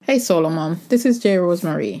Hey Solomon, this is J.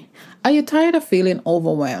 Rosemary. Are you tired of feeling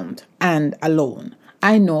overwhelmed and alone?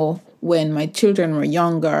 I know when my children were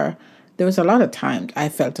younger, there was a lot of times I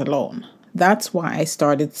felt alone. That's why I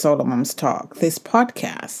started Solomon's Talk, this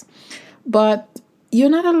podcast. But you're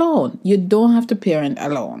not alone. You don't have to parent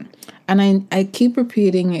alone. And I keep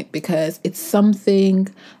repeating it because it's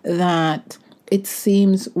something that it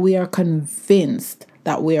seems we are convinced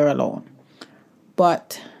that we're alone.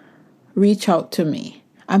 But reach out to me.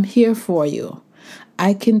 I'm here for you.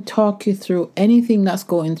 I can talk you through anything that's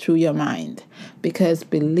going through your mind because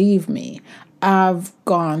believe me, I've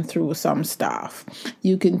gone through some stuff.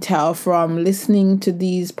 You can tell from listening to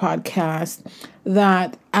these podcasts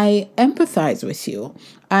that I empathize with you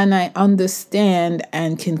and I understand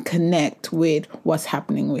and can connect with what's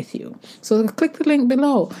happening with you. So click the link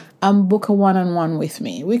below and book a one-on-one with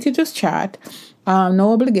me. We could just chat.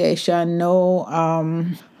 No obligation,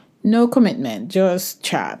 no commitment, just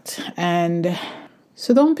chat. And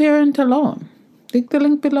so don't parent alone. Click the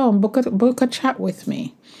link below and book a chat with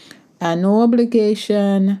me. No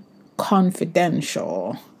obligation,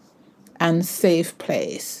 confidential, and safe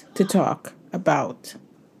place to talk about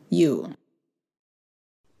you.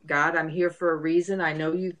 God, I'm here for a reason. I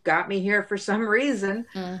know you've got me here for some reason,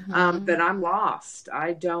 but I'm lost.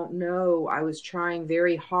 I don't know. I was trying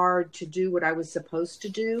very hard to do what I was supposed to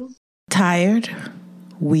do. Tired,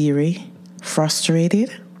 weary,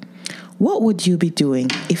 frustrated? What would you be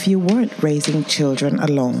doing if you weren't raising children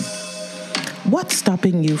alone? What's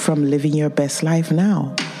stopping you from living your best life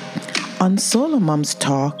now? On Solo Moms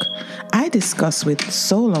Talk, I discuss with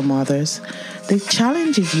solo mothers the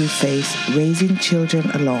challenges you face raising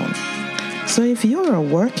children alone. So if you're a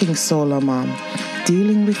working solo mom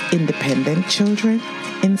dealing with independent children,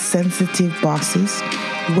 insensitive bosses,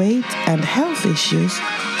 weight and health issues,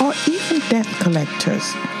 or even debt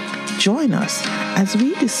collectors, join us as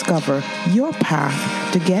we discover your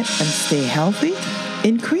path to get and stay healthy,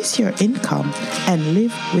 increase your income, and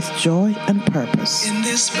live with joy and purpose. In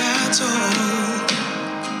this battle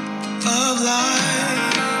of life,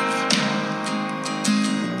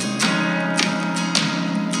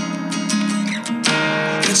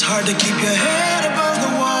 it's hard to keep your head above the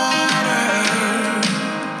water.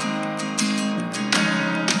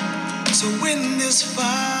 So win this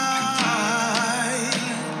fight.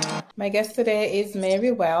 My guest today is Mary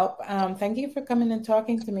Welp. Thank you for coming and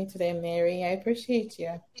talking to me today, Mary. I appreciate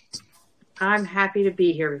you. I'm happy to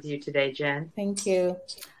be here with you today, Jen. Thank you.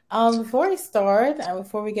 Before we start,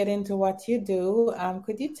 before we get into what you do,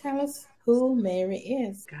 could you tell us who Mary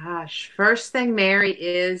is? Gosh, first thing Mary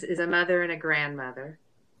is a mother and a grandmother.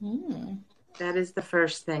 That is the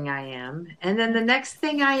first thing I am. And then the next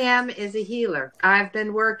thing I am is a healer. I've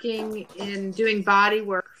been working in doing body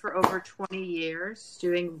work for over 20 years,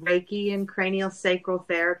 doing Reiki and cranial sacral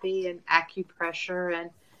therapy and acupressure and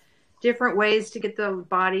different ways to get the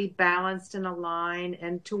body balanced and aligned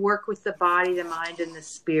and to work with the body, the mind, and the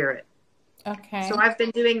spirit. Okay. So I've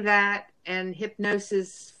been doing that and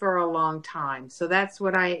hypnosis for a long time. So that's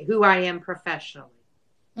who I am professionally.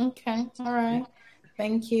 Okay. All right.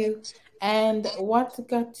 Thank you. And what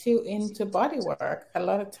got you into body work? A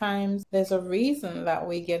lot of times there's a reason that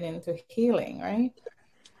we get into healing, right?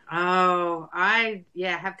 Oh, I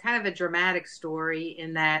have kind of a dramatic story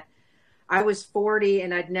in that I was 40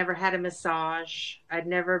 and I'd never had a massage. I'd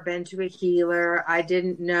never been to a healer. I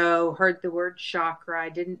didn't heard the word chakra. I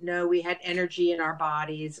didn't know we had energy in our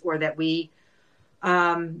bodies or that we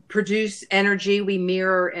produce energy. We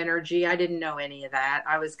mirror energy. I didn't know any of that.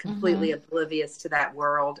 I was completely oblivious to that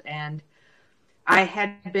world. And I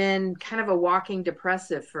had been kind of a walking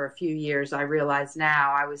depressive for a few years. I realize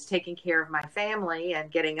now I was taking care of my family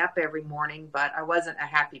and getting up every morning, but I wasn't a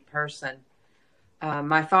happy person.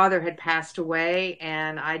 My father had passed away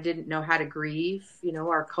and I didn't know how to grieve. You know,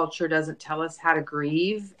 our culture doesn't tell us how to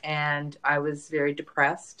grieve. And I was very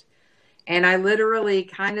depressed. And I literally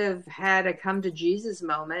kind of had a come to Jesus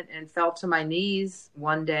moment and fell to my knees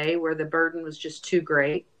one day where the burden was just too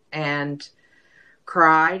great and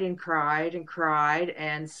cried and cried and cried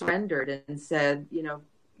and surrendered and said,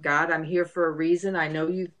 God, I'm here for a reason. I know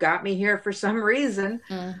you've got me here for some reason,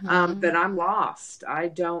 but I'm lost. I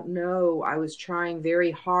don't know. I was trying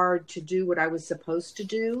very hard to do what I was supposed to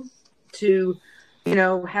do, to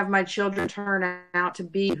have my children turn out to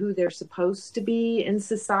be who they're supposed to be in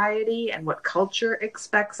society and what culture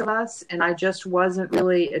expects of us. And I just wasn't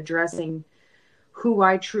really addressing who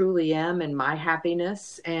I truly am and my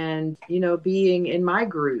happiness and, being in my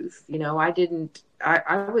groove.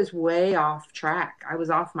 I was way off track. I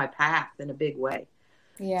was off my path in a big way.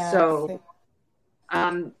 Yeah. So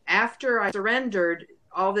after I surrendered,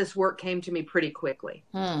 all this work came to me pretty quickly,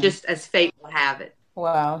 just as fate will have it.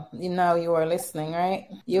 Well, you were listening, right?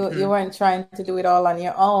 You weren't trying to do it all on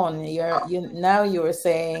your own. You were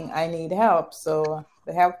saying I need help, so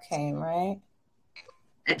the help came, right?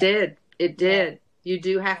 It did. It did. You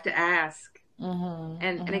do have to ask.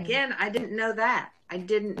 And again, I didn't know that. I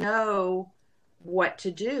didn't know what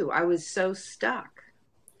to do. I was so stuck,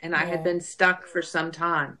 and I had been stuck for some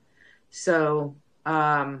time. So,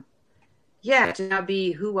 to now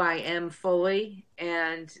be who I am fully.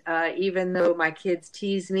 And even though my kids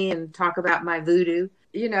tease me and talk about my voodoo,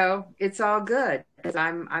 it's all good because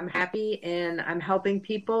I'm happy and I'm helping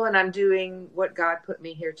people and I'm doing what God put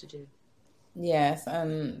me here to do. Yes,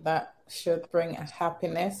 and that should bring a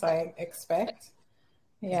happiness, I expect.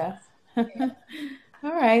 Yeah.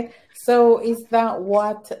 All right. So is that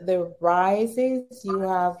what the RISE is? You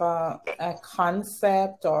have a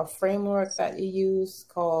concept or a framework that you use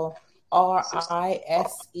called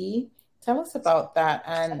RISE. Tell us about that.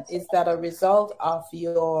 And is that a result of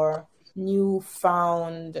your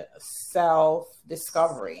newfound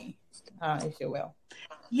self-discovery, if you will?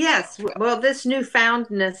 Yes. Well, this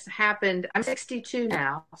newfoundness happened. I'm 62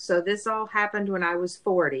 now. So this all happened when I was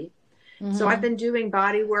 40. So I've been doing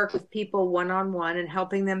body work with people one-on-one and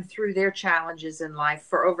helping them through their challenges in life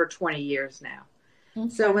for over 20 years now. Okay.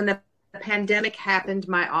 So when the pandemic happened,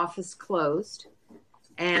 my office closed.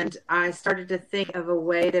 And I started to think of a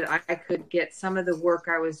way that I could get some of the work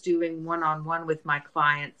I was doing one-on-one with my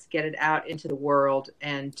clients, get it out into the world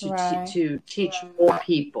and to teach more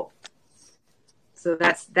people. So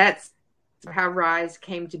that's how RISE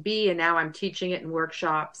came to be. And now I'm teaching it in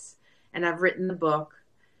workshops and I've written the book.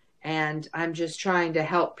 And I'm just trying to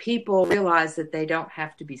help people realize that they don't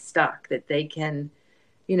have to be stuck, that they can,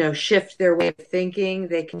 shift their way of thinking.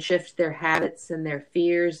 They can shift their habits and their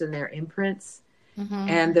fears and their imprints.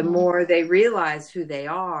 And the more they realize who they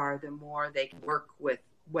are, the more they can work with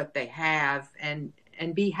what they have and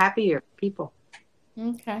be happier people.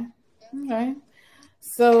 Okay.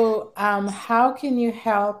 So how can you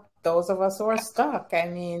help those of us who are stuck? I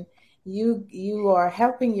mean, you are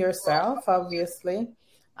helping yourself, obviously,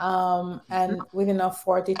 and with enough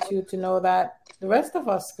fortitude to know that the rest of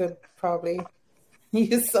us could probably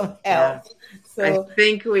use some help. So I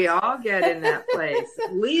think we all get in that place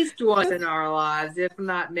at least once in our lives, if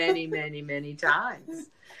not many, many, many times.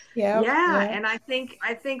 Yeah. And I think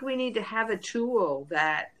we need to have a tool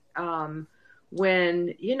that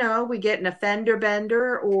when we get an offender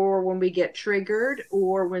bender or when we get triggered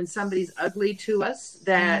or when somebody's ugly to us,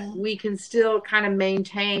 that we can still kind of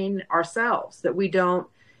maintain ourselves, that we don't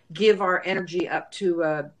give our energy up to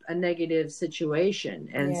a negative situation.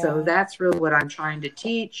 And so that's really what I'm trying to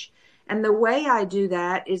teach. And the way I do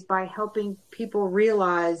that is by helping people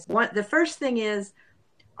realize the first thing is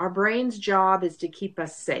our brain's job is to keep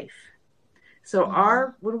us safe.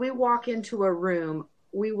 So when we walk into a room,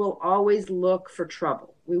 we will always look for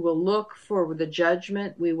trouble. We will look for the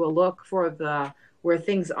judgment. We will look for where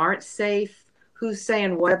things aren't safe. Who's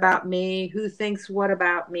saying what about me? Who thinks what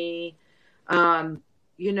about me?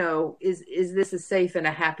 Is this a safe and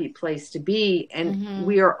a happy place to be? And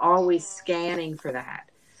we are always scanning for that.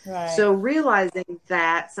 Right. So realizing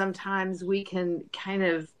that sometimes we can kind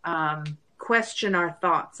of question our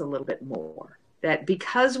thoughts a little bit more. That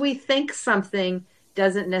because we think something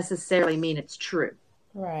doesn't necessarily mean it's true.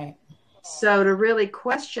 Right. So to really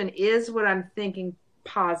question, is what I'm thinking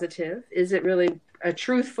positive? Is it really a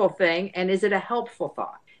truthful thing? And is it a helpful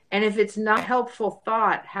thought? And if it's not a helpful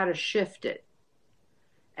thought, how to shift it.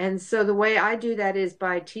 And so the way I do that is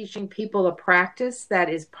by teaching people a practice that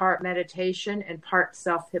is part meditation and part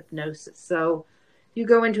self-hypnosis. So you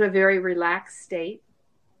go into a very relaxed state.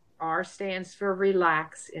 R stands for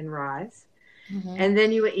relax in RISE. And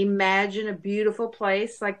then you imagine a beautiful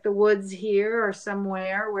place like the woods here or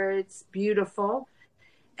somewhere where it's beautiful.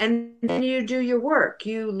 And then you do your work.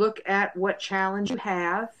 You look at what challenge you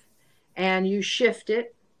have and you shift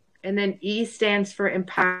it. And then E stands for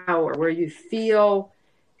empower, where you feel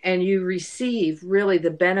and you receive really the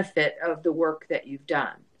benefit of the work that you've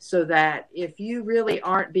done. So that if you really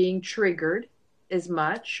aren't being triggered as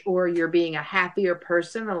much, or you're being a happier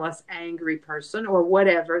person, a less angry person, or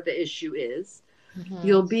whatever the issue is,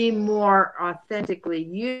 you'll be more authentically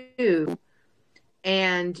you.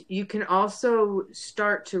 And you can also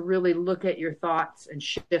start to really look at your thoughts and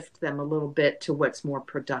shift them a little bit to what's more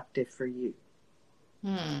productive for you.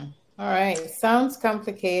 All right. Sounds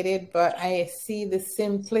complicated, but I see the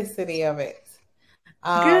simplicity of it.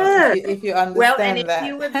 Good. If you Well, and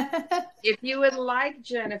understand that. if you would like,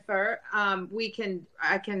 Jennifer,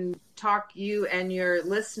 I can talk you and your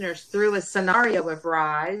listeners through a scenario of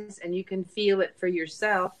rise, and you can feel it for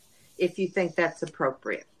yourself if you think that's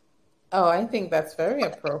appropriate. Oh, I think that's very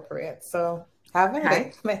appropriate. So have at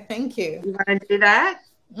Okay. it. Thank you. You want to do that?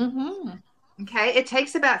 Mm-hmm. Okay. It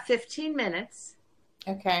takes about 15 minutes.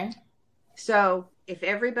 Okay. So if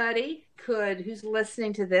everybody could, who's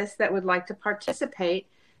listening to this that would like to participate,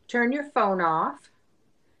 turn your phone off,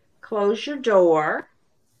 close your door,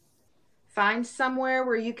 find somewhere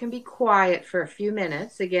where you can be quiet for a few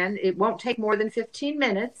minutes. Again, it won't take more than 15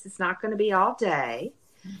 minutes. It's not going to be all day.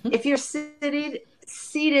 If you're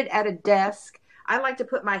seated at a desk, I like to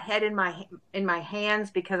put my head in my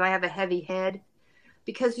hands because I have a heavy head,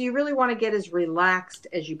 because you really want to get as relaxed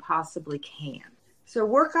as you possibly can. So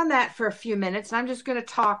work on that for a few minutes. I'm just going to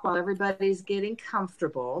talk while everybody's getting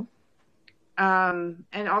comfortable. And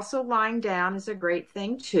also lying down is a great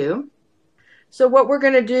thing too. So what we're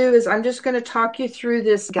going to do is I'm just going to talk you through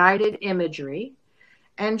this guided imagery,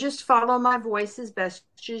 and just follow my voice as best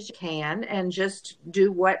as you can, and just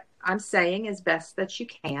do what I'm saying as best that you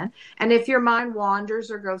can. And if your mind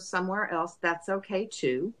wanders or goes somewhere else, that's okay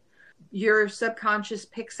too. Your subconscious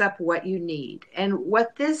picks up what you need. And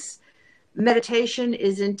what this meditation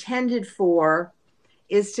is intended for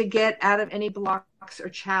is to get out of any blocks or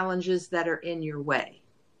challenges that are in your way.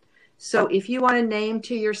 So if you want to name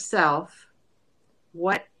to yourself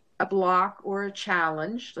what a block or a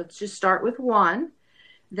challenge, let's just start with one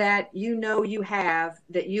that you know you have,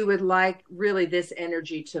 that you would like really this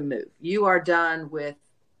energy to move. You are done with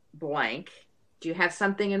blank. Do you have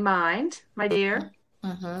something in mind, my dear?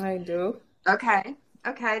 Mm-hmm, I do. Okay,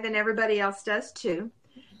 then everybody else does too.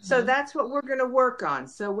 So that's what we're going to work on.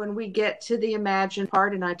 So when we get to the imagine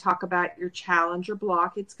part and I talk about your challenge or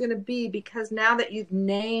block, it's going to be because now that you've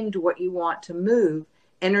named what you want to move,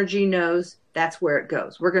 energy knows that's where it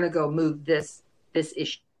goes. We're going to go move this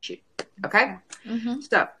issue. Okay? Mm-hmm.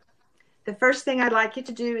 So the first thing I'd like you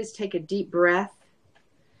to do is take a deep breath.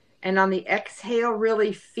 And on the exhale,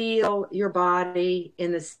 really feel your body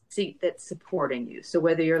in the seat that's supporting you. So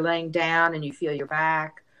whether you're laying down and you feel your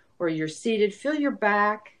back, or you're seated, feel your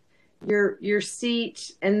back, your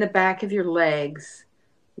seat, and the back of your legs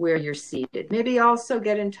where you're seated. Maybe also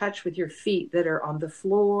get in touch with your feet that are on the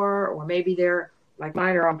floor, or maybe they're, like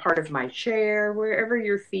mine, are on part of my chair. Wherever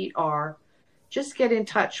your feet are, just get in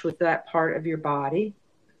touch with that part of your body.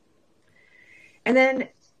 And then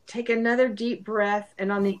take another deep breath,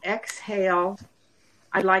 and on the exhale,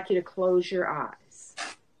 I'd like you to close your eyes.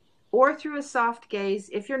 Or through a soft gaze.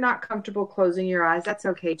 If you're not comfortable closing your eyes, that's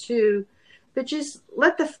okay too. But just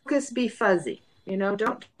let the focus be fuzzy.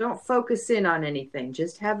 Don't focus in on anything.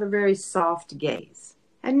 Just have a very soft gaze.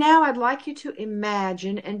 And now I'd like you to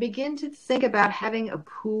imagine and begin to think about having a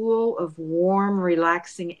pool of warm,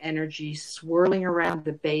 relaxing energy swirling around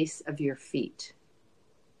the base of your feet.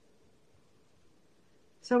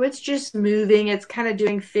 So it's just moving. It's kind of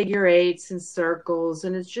doing figure eights and circles,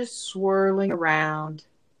 and it's just swirling around.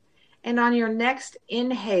 And on your next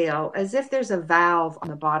inhale, as if there's a valve on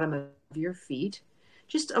the bottom of your feet,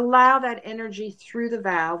 just allow that energy through the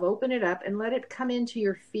valve, open it up, and let it come into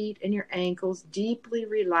your feet and your ankles, deeply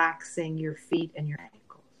relaxing your feet and your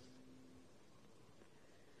ankles.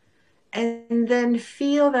 And then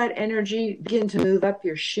feel that energy begin to move up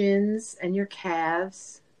your shins and your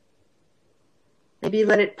calves. Maybe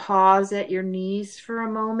let it pause at your knees for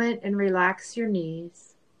a moment and relax your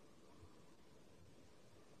knees.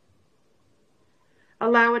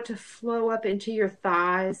 Allow it to flow up into your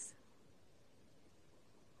thighs.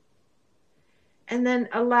 And then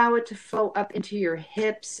allow it to flow up into your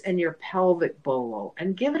hips and your pelvic bowl.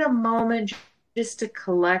 And give it a moment just to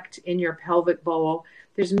collect in your pelvic bowl.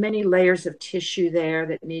 There's many layers of tissue there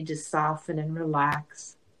that need to soften and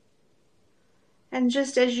relax. And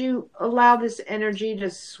just as you allow this energy to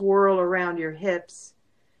swirl around your hips,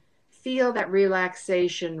 feel that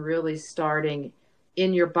relaxation really starting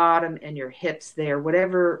in your bottom and your hips there,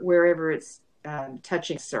 wherever it's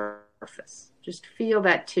touching surface. Just feel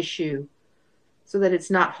that tissue so that it's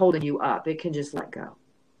not holding you up. It can just let go.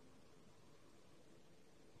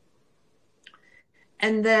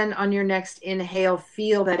 And then on your next inhale,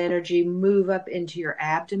 feel that energy move up into your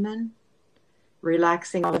abdomen,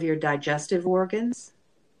 relaxing all of your digestive organs.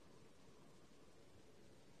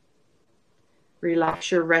 Relax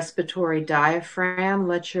your respiratory diaphragm.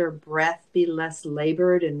 Let your breath be less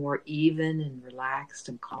labored and more even and relaxed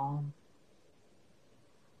and calm.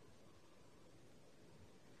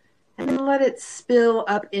 And then let it spill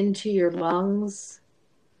up into your lungs,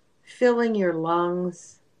 filling your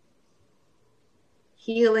lungs.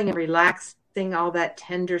 healing and relaxing all that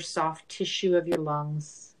tender, soft tissue of your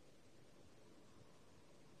lungs.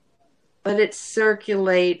 Let it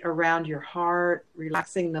circulate around your heart,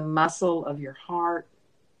 relaxing the muscle of your heart.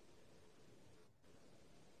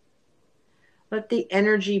 Let the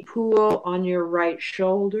energy pool on your right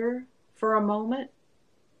shoulder for a moment.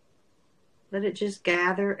 Let it just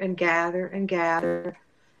gather and gather and gather.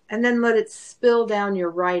 And then let it spill down your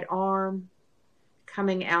right arm,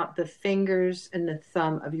 coming out the fingers and the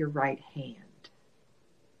thumb of your right hand.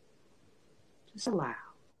 Just allow.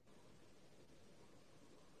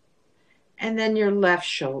 And then your left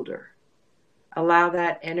shoulder. Allow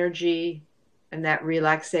that energy and that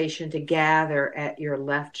relaxation to gather at your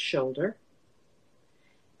left shoulder.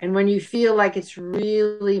 And when you feel like it's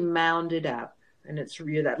really mounded up, and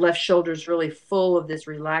that left shoulder is really full of this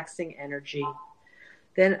relaxing energy,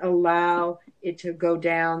 then allow it to go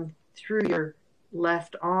down through your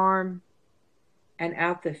left arm and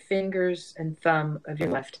out the fingers and thumb of your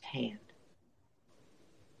left hand.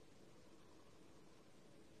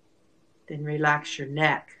 Then relax your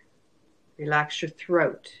neck, relax your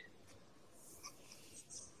throat.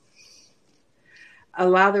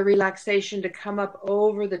 Allow the relaxation to come up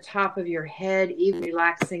over the top of your head, even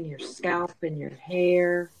relaxing your scalp and your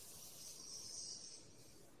hair.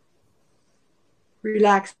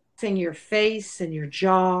 Relaxing your face and your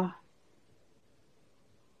jaw.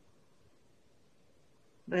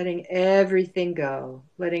 Letting everything go,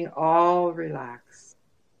 letting all relax.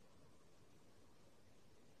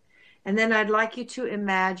 And then I'd like you to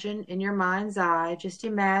imagine in your mind's eye, just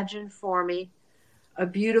imagine for me, a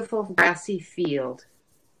beautiful grassy field.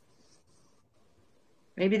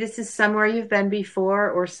 Maybe this is somewhere you've been before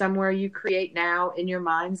or somewhere you create now in your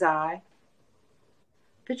mind's eye.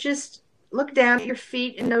 But just look down at your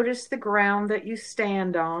feet and notice the ground that you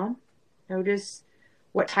stand on. Notice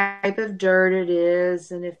what type of dirt it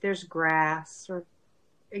is and if there's grass or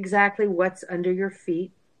exactly what's under your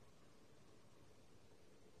feet.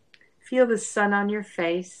 Feel the sun on your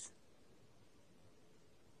face.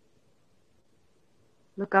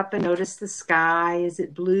 Look up and notice the sky. Is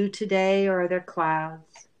it blue today or are there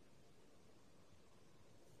clouds?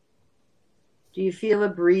 Do you feel a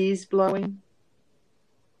breeze blowing?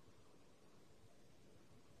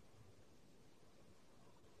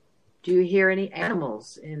 Do you hear any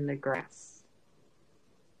animals in the grass?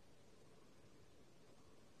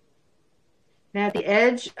 Now at the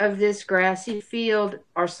edge of this grassy field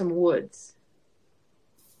are some woods.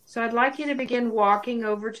 So I'd like you to begin walking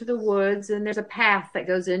over to the woods, and there's a path that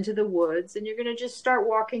goes into the woods, and you're going to just start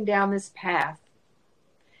walking down this path.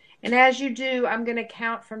 And as you do, I'm going to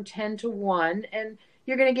count from 10 to 1, and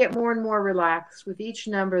you're going to get more and more relaxed with each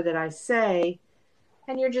number that I say,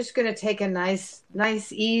 and you're just going to take a nice,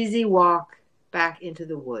 easy walk back into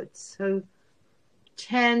the woods. So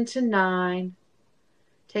 10 to 9,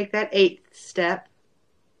 take that 8th step,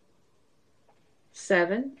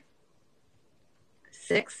 7,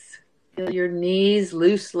 6, feel your knees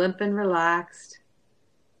loose, limp, and relaxed.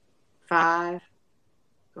 5,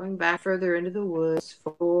 going back further into the woods.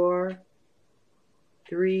 4,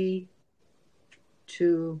 3,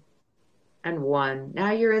 2, and 1.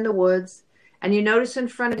 Now you're in the woods, and you notice in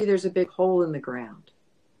front of you there's a big hole in the ground.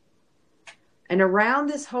 And around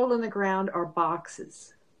this hole in the ground are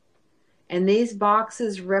boxes. And these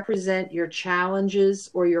boxes represent your challenges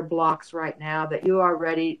or your blocks right now that you are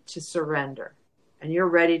ready to surrender. And you're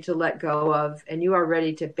ready to let go of, and you are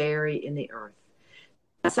ready to bury in the earth.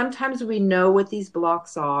 Now, sometimes we know what these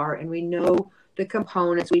blocks are, and we know the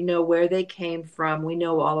components, we know where they came from, we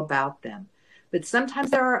know all about them. But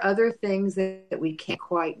sometimes there are other things that we can't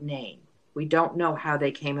quite name. We don't know how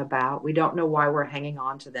they came about. We don't know why we're hanging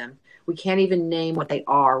on to them. We can't even name what they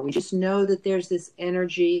are. We just know that there's this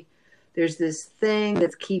energy, there's this thing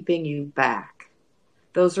that's keeping you back.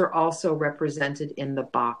 Those are also represented in the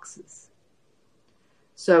boxes.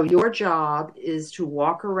 So your job is to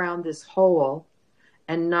walk around this hole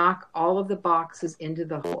and knock all of the boxes into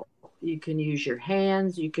the hole. You can use your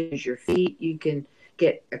hands, you can use your feet, you can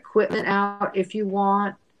get equipment out if you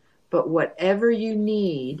want, but whatever you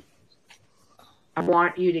need, I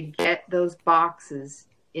want you to get those boxes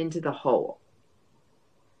into the hole.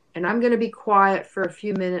 And I'm going to be quiet for a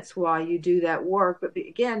few minutes while you do that work, but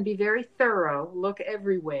again, be very thorough, look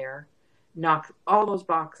everywhere, knock all those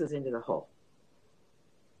boxes into the hole.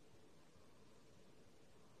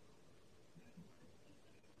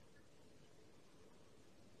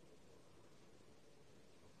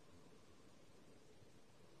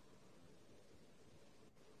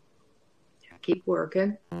 Keep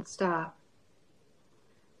working, don't stop.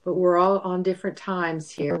 But we're all on different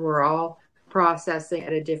times here. We're all processing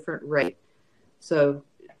at a different rate. So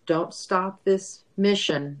don't stop this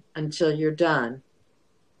mission until you're done.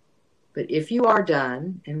 But if you are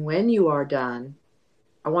done, and when you are done,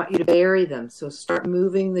 I want you to bury them. So start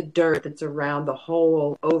moving the dirt that's around the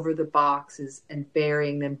hole over the boxes and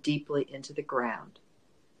burying them deeply into the ground.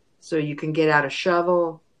 So you can get out a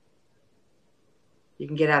shovel, you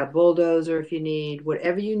can get out a bulldozer if you need,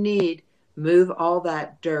 whatever you need, move all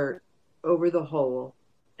that dirt over the hole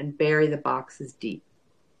and bury the boxes deep.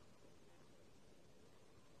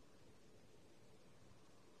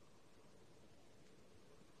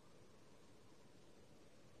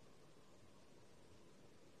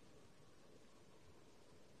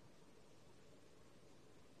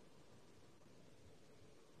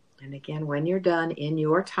 And again, when you're done in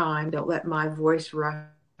your time, don't let my voice rush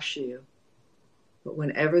you. But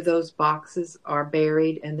whenever those boxes are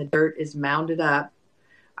buried and the dirt is mounded up,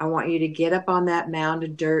 I want you to get up on that mound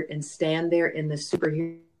of dirt and stand there in the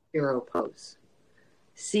superhero pose.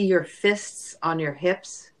 See your fists on your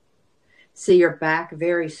hips. See your back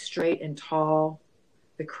very straight and tall.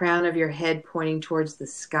 The crown of your head pointing towards the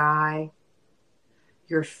sky.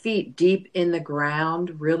 Your feet deep in the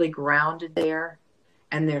ground, really grounded there.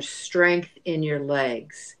 And there's strength in your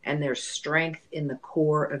legs. And there's strength in the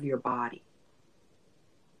core of your body.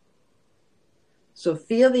 So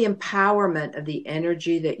feel the empowerment of the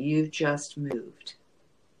energy that you've just moved.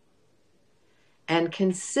 And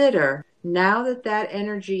consider, now that that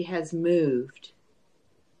energy has moved,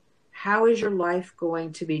 how is your life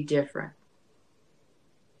going to be different?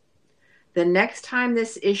 The next time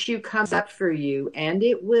this issue comes up for you, and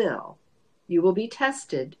it will, you will be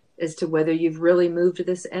tested as to whether you've really moved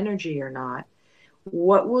this energy or not.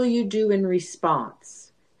 What will you do in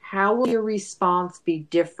response? How will your response be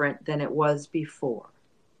different than it was before?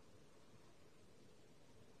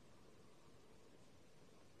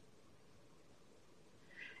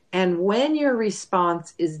 And when your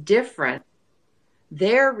response is different,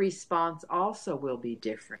 their response also will be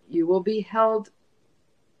different. You will be held,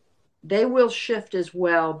 they will shift as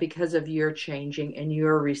well because of your changing and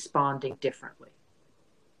you're responding differently.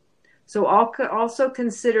 So also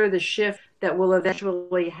consider the shift that will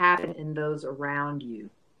eventually happen in those around you,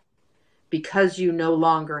 because you no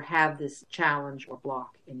longer have this challenge or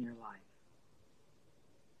block in your life.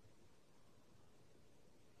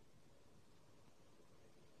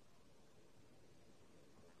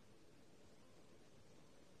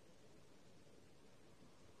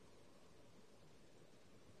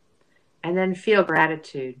 And then feel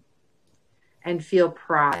gratitude and feel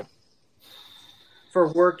pride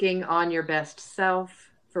for working on your best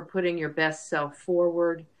self, for putting your best self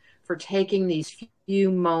forward, for taking these few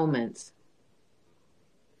moments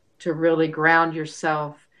to really ground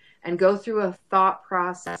yourself and go through a thought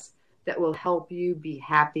process that will help you be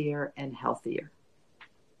happier and healthier.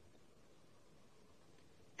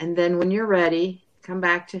 And then when you're ready, come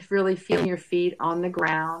back to really feeling your feet on the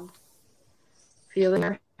ground, feeling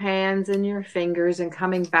your hands and your fingers, and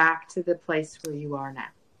coming back to the place where you are now.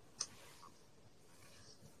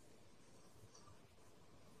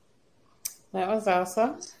 That was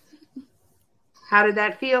awesome. How did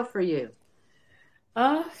that feel for you?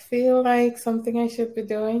 I feel like something I should be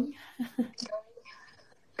doing.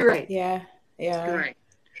 Great. Yeah. Great.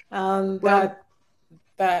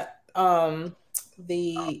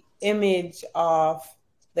 The image of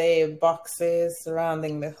the boxes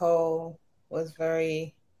surrounding the hole was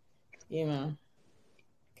very, kind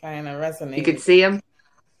of resonated. You could see them?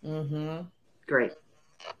 Mm-hmm. Great.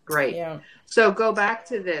 Yeah. So go back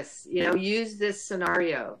to this, use this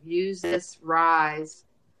scenario, use this rise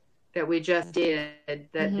that we just did,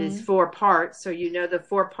 that these 4 parts. So the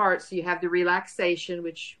 4 parts, you have the relaxation,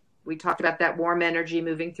 which we talked about, that warm energy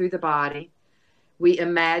moving through the body. We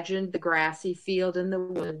imagined the grassy field in the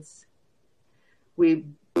woods. We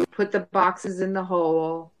put the boxes in the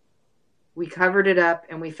hole. We covered it up,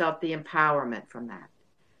 and we felt the empowerment from that.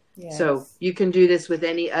 Yes. So you can do this with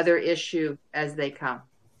any other issue as they come.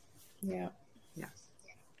 Yeah.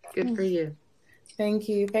 Good for you. Thank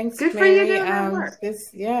you. Thanks, Good Mary. for you doing that work.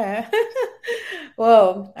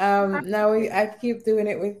 Well, now I keep doing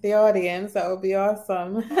it with the audience. That would be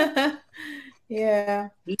awesome. Yeah.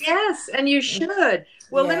 Yes, and you should.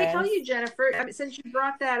 Well, let me tell you, Jennifer, since you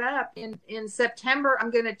brought that up, in September,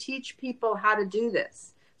 I'm going to teach people how to do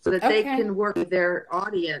this so that they can work with their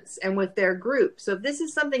audience and with their group. So if this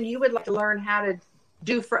is something you would like to learn how to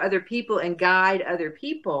do for other people and guide other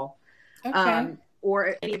people, or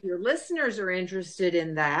if any of your listeners are interested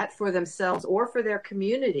in that for themselves or for their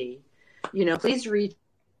community, please reach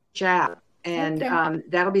out. And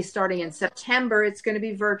that'll be starting in September. It's going to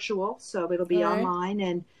be virtual, so it'll be online.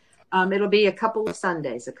 And It'll be a couple of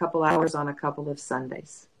Sundays, a couple hours on a couple of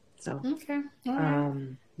Sundays. So, Okay. All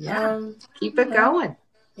right. yeah, keep it going.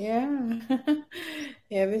 Yeah.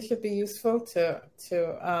 Yeah, this should be useful to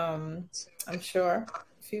I'm sure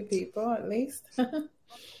a few people at least. All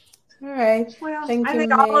right. Well, Thank I you,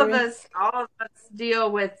 think all of Mary. us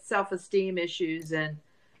deal with self-esteem issues and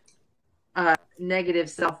negative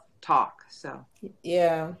self-talk. So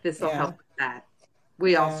Yeah. this will Yeah. help with that.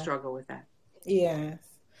 We all Yeah. struggle with that. Yes.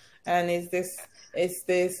 And is this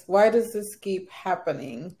why does this keep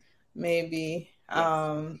happening? Maybe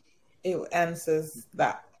it answers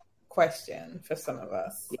that question for some of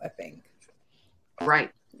us, I think.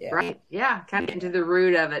 Right. Yeah. Right. Yeah. Kind of into the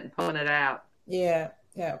root of it and pulling it out. Yeah,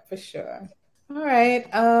 for sure. All right.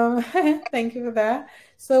 Thank you for that.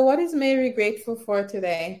 So what is Mary grateful for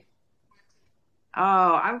today?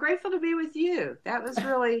 Oh, I'm grateful to be with you. That was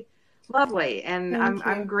really lovely. And Thank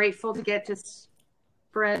I'm you. grateful to get to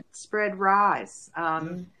spread Rise.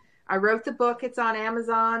 I wrote the book. It's on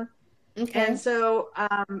Amazon. Okay. And so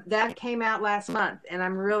that came out last month, and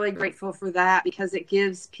I'm really grateful for that because it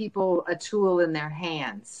gives people a tool in their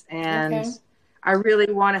hands. And Okay. I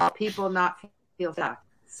really want to help people not feel stuck.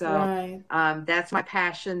 So Right. that's my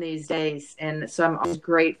passion these days. And so I'm always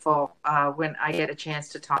grateful when I get a chance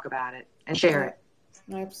to talk about it and share it.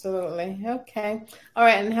 Absolutely. Okay. All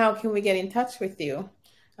right. And how can we get in touch with you?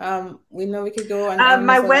 We know we could go on My Amazon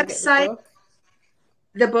and get website, the book.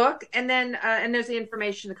 the book, and then and there's the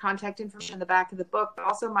information, the contact information in the back of the book, but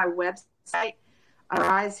also my website,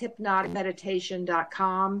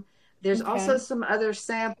 risehypnoticmeditation.com. There's also some other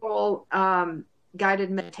sample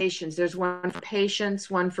guided meditations. There's one for patience,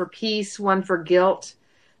 one for peace, one for guilt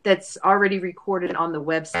that's already recorded on the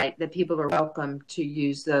website that people are welcome to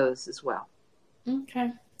use those as well.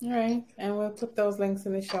 Okay. All right. And we'll put those links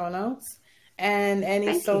in the show notes. And any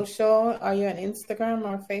Thank you. social, are you on Instagram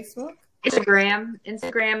or Facebook? Instagram,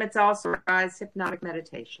 it's also Rise Hypnotic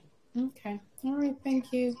Meditation. Okay. All right.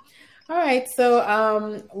 Thank you. All right.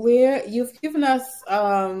 So you've given us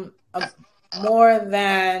more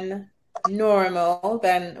than normal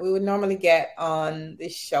than we would normally get on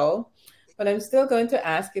this show. But I'm still going to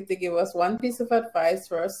ask you to give us one piece of advice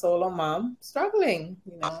for a solo mom struggling,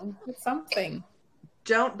 with something.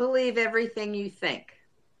 Don't believe everything you think.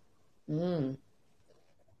 Don't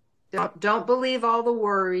believe all the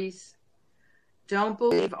worries. Don't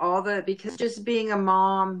believe because just being a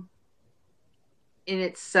mom in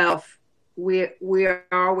itself, we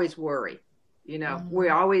always worry. We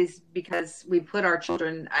always, because we put our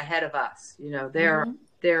children ahead of us. They're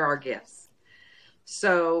our gifts.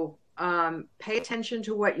 So pay attention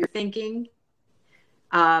to what you're thinking,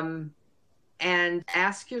 and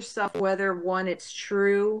ask yourself whether, one, it's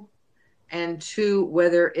true, and two,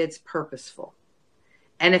 whether it's purposeful.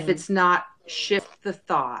 And if it's not, shift the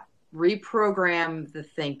thought, reprogram the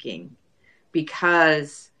thinking,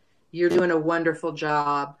 because you're doing a wonderful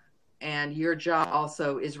job, and your job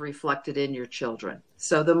also is reflected in your children.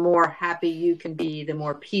 So the more happy you can be, the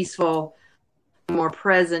more peaceful, the more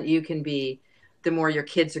present you can be, the more your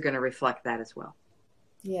kids are going to reflect that as well.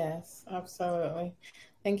 Yes, absolutely.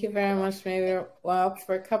 Thank you very much, Mary Welp,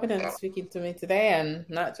 for coming and speaking to me today, and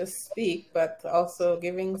not just speak, but also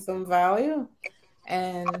giving some value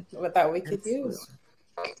and what that we could use.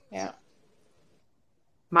 Yeah.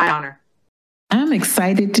 My honor. I'm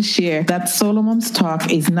excited to share that Solo Moms Talk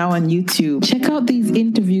is now on YouTube. Check out these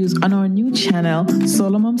interviews on our new channel,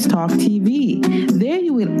 Solo Moms Talk TV. There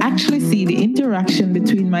you will actually see the interaction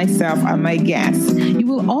between myself and my guests. You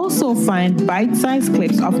will also find bite-sized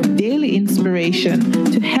clips of daily inspiration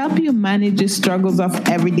to help you manage the struggles of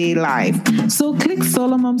everyday life. So click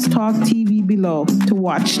Solo Moms Talk TV below to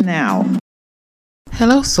watch now.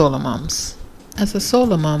 Hello, Solo Moms. As a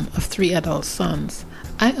solo mom of 3 adult sons,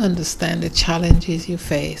 I understand the challenges you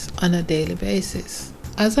face on a daily basis.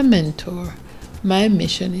 As a mentor, my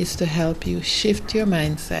mission is to help you shift your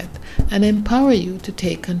mindset and empower you to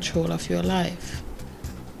take control of your life,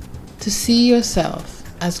 to see yourself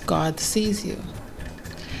as God sees you.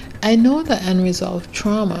 I know that unresolved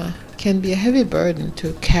trauma can be a heavy burden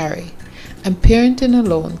to carry, and parenting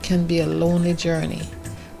alone can be a lonely journey,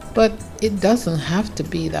 but it doesn't have to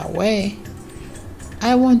be that way.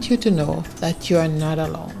 I want you to know that you are not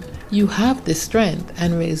alone. You have the strength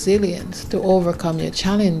and resilience to overcome your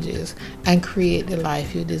challenges and create the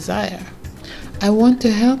life you desire. I want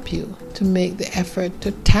to help you to make the effort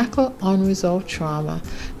to tackle unresolved trauma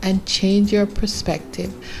and change your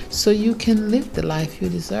perspective so you can live the life you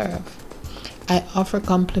deserve. I offer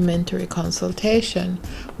complimentary consultation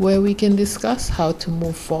where we can discuss how to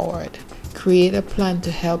move forward, create a plan to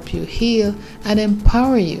help you heal and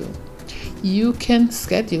empower you. You can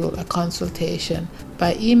schedule a consultation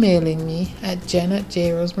by emailing me at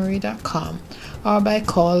jen@jrosemary.com or by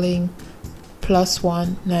calling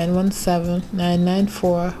 +1 917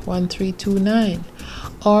 994 1329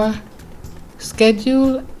 or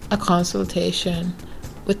schedule a consultation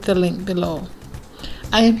with the link below.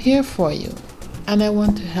 I am here for you, and I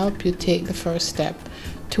want to help you take the first step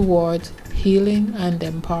towards healing and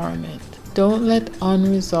empowerment. Don't let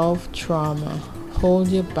unresolved trauma hold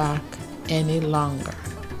you back any longer.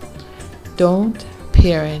 Don't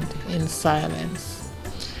parent in silence.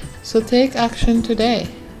 So take action today,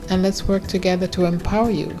 and let's work together to empower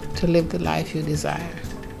you to live the life you desire.